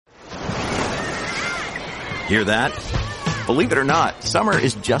Hear that? Believe it or not, summer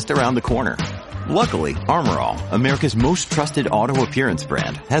is just around the corner. Luckily, Armor All, America's most trusted auto appearance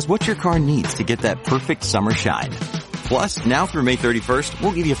brand, has what your car needs to get that perfect summer shine. Plus, now through May 31st,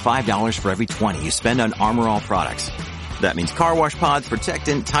 we'll give you $5 for every $20 you spend on Armor All products. That means car wash pods,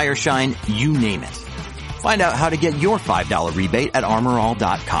 protectant, tire shine, you name it. Find out how to get your $5 rebate at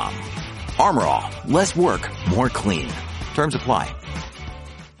armorall.com. Armor All, less work, more clean. Terms apply.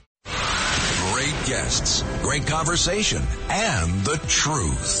 Great guests, great conversation, and the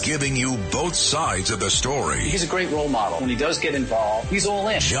truth. Giving you both sides of the story. He's a great role model. When he does get involved, he's all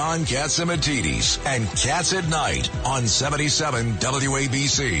in. John Catsimatidis and Cats at Night on 77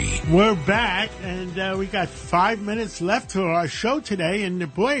 WABC. We're back, and we got 5 minutes left to our show today,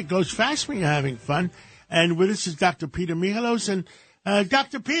 and boy, it goes fast when you're having fun. And with us is Dr. Peter Michalos. And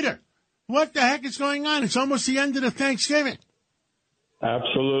Dr. Peter, what the heck is going on? It's almost the end of the Thanksgiving.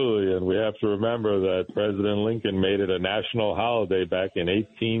 Absolutely, and we have to remember that President Lincoln made it a national holiday back in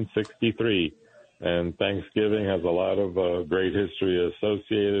 1863, and Thanksgiving has a lot of great history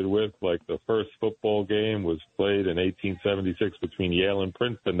associated with, like the first football game was played in 1876 between Yale and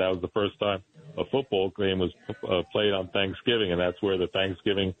Princeton. That was the first time a football game was played on Thanksgiving, and that's where the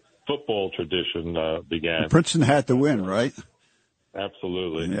Thanksgiving football tradition began. Princeton had to win, right?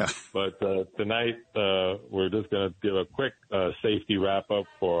 Absolutely. Yeah. But tonight, we're just going to give a quick safety wrap-up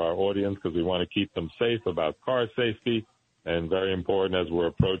for our audience because we want to keep them safe about car safety. And very important as we're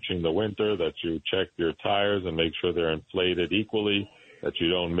approaching the winter that you check your tires and make sure they're inflated equally, that you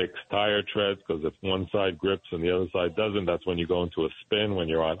don't mix tire treads because if one side grips and the other side doesn't, that's when you go into a spin when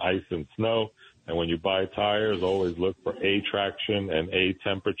you're on ice and snow. And when you buy tires, always look for A traction and A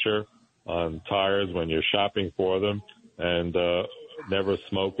temperature on tires when you're shopping for them. And never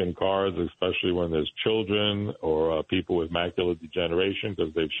smoke in cars, especially when there's children or people with macular degeneration,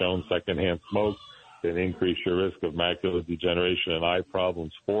 because they've shown secondhand smoke can increase your risk of macular degeneration and eye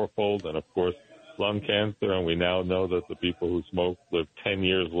problems fourfold, and, of course, lung cancer. And we now know that the people who smoke live 10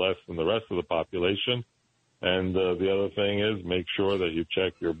 years less than the rest of the population. And the other thing is make sure that you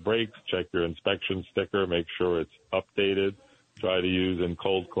check your brakes, check your inspection sticker, make sure it's updated. Try to use in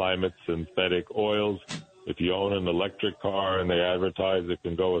cold climates synthetic oils. If you own an electric car and they advertise it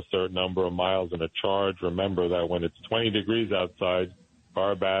can go a certain number of miles in a charge, remember that when it's 20 degrees outside,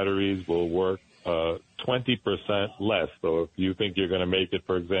 car batteries will work 20% less. So if you think you're going to make it,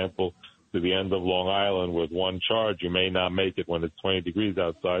 for example, to the end of Long Island with one charge, you may not make it when it's 20 degrees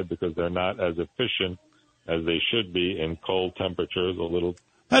outside because they're not as efficient as they should be in cold temperatures.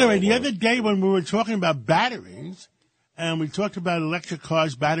 By the way, the other day when we were talking about batteries, and we talked about electric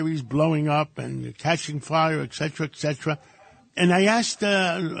cars, batteries blowing up and catching fire, et cetera, and I asked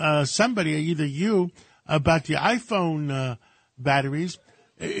somebody, either you, about the iPhone batteries.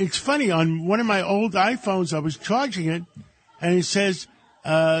 It's funny, on one of my old iPhones, I was charging it, and it says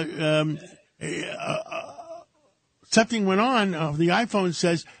something went on. The iPhone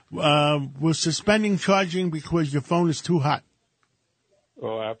says, we're suspending charging because your phone is too hot.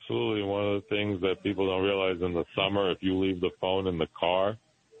 Oh, absolutely. One of the things that people don't realize in the summer, if you leave the phone in the car,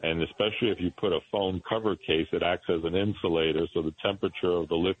 and especially if you put a phone cover case, it acts as an insulator, so the temperature of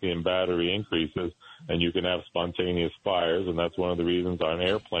the lithium battery increases, and you can have spontaneous fires, and that's one of the reasons on an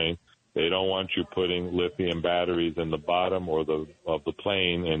airplane they don't want you putting lithium batteries in the bottom of the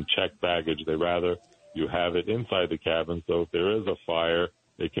plane in checked baggage. They rather you have it inside the cabin, so if there is a fire,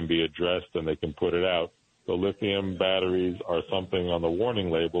 it can be addressed and they can put it out. So lithium batteries are something on the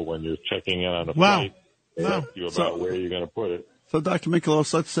warning label when you're checking in on a flight. They ask you about where you're going to put it. So, Dr.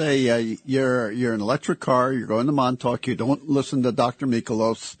 Michalos, let's say you're in an electric car, you're going to Montauk, you don't listen to Dr.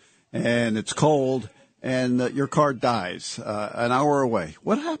 Michalos, and it's cold, and your car dies an hour away.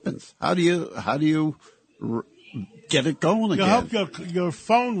 What happens? How do you get it going again? You hope your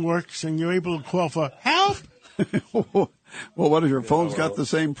phone works and you're able to call for help. Well, what if your phone's got the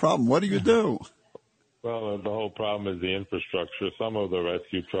same problem? What do you do? Well, the whole problem is the infrastructure. Some of the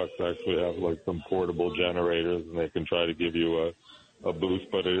rescue trucks actually have like some portable generators, and they can try to give you a boost,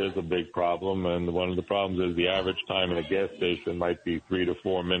 but it is a big problem. And one of the problems is the average time in a gas station might be 3 to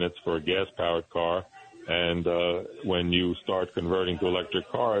 4 minutes for a gas-powered car. And when you start converting to electric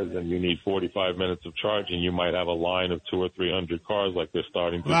cars and you need 45 minutes of charging, you might have a line of 200 or 300 cars like they're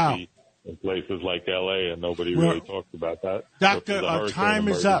starting to see in places like L.A., and nobody really talks about that. Doctor, our time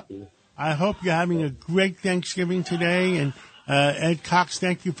is up. I hope you're having a great Thanksgiving today. And Ed Cox,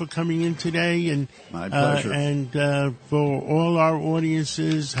 thank you for coming in today. And my pleasure. And for all our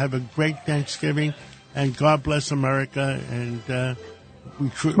audiences, have a great Thanksgiving. And God bless America. And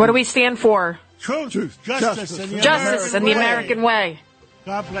what do we stand for? Truth, justice, and the American way.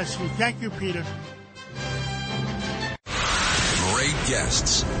 God bless you. Thank you, Peter. Great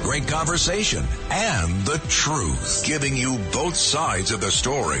guests, great conversation, and the truth. Giving you both sides of the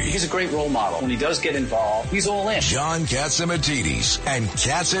story. He's a great role model. When he does get involved, he's all in. John Catsimatidis and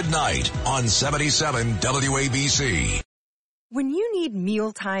Cats at Night on 77 WABC. When you need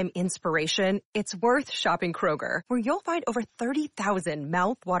mealtime inspiration, it's worth shopping Kroger, where you'll find over 30,000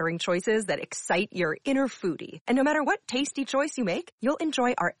 mouth-watering choices that excite your inner foodie. And no matter what tasty choice you make, you'll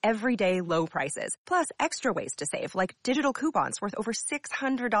enjoy our everyday low prices, plus extra ways to save, like digital coupons worth over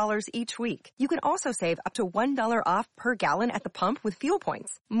 $600 each week. You can also save up to $1 off per gallon at the pump with fuel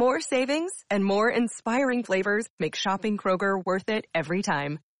points. More savings and more inspiring flavors make shopping Kroger worth it every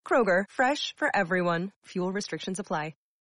time. Kroger, fresh for everyone. Fuel restrictions apply.